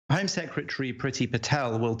Home Secretary Priti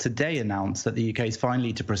Patel will today announce that the UK is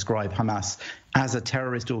finally to prescribe Hamas as a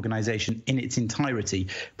terrorist organisation in its entirety.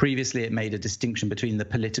 Previously, it made a distinction between the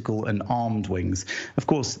political and armed wings. Of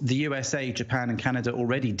course, the USA, Japan and Canada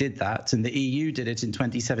already did that, and the EU did it in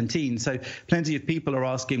 2017. So plenty of people are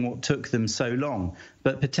asking what took them so long.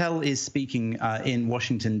 But Patel is speaking in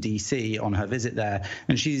Washington, D.C. on her visit there,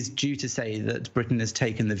 and she's due to say that Britain has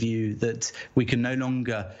taken the view that we can no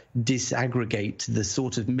longer disaggregate the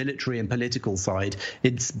sort of military and political side.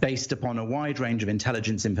 It's based upon a wide range of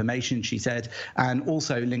intelligence information, she said, and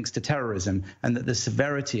also links to terrorism, and that the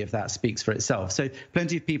severity of that speaks for itself. So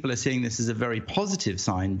plenty of people are seeing this as a very positive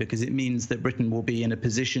sign, because it means that Britain will be in a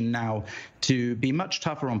position now to be much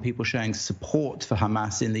tougher on people showing support for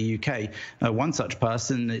Hamas in the UK. One such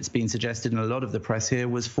person, it's been suggested in a lot of the press here,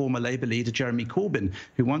 was former Labour leader Jeremy Corbyn,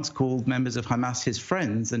 who once called members of Hamas his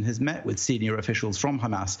friends and has met with senior officials from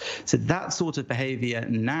Hamas. So that sort of behaviour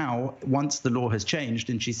now, once the law has changed,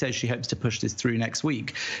 and she says she hopes to push this through next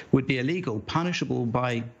week, would be illegal, punishable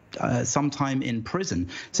by some time in prison.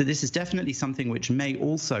 So this is definitely something which may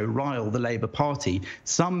also rile the Labour Party,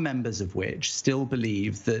 some members of which still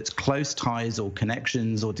believe that close ties or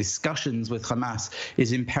connections or discussions with Hamas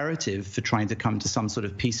is imperative for trying to come to some sort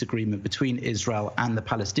of peace agreement between Israel and the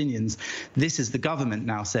Palestinians. This is the government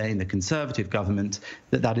now saying, the Conservative government,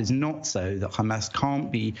 that that is not so, that Hamas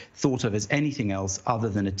can't be thought of as anything else other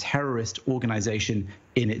than a terrorist organisation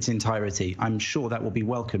in its entirety. I'm sure that will be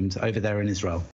welcomed over there in Israel.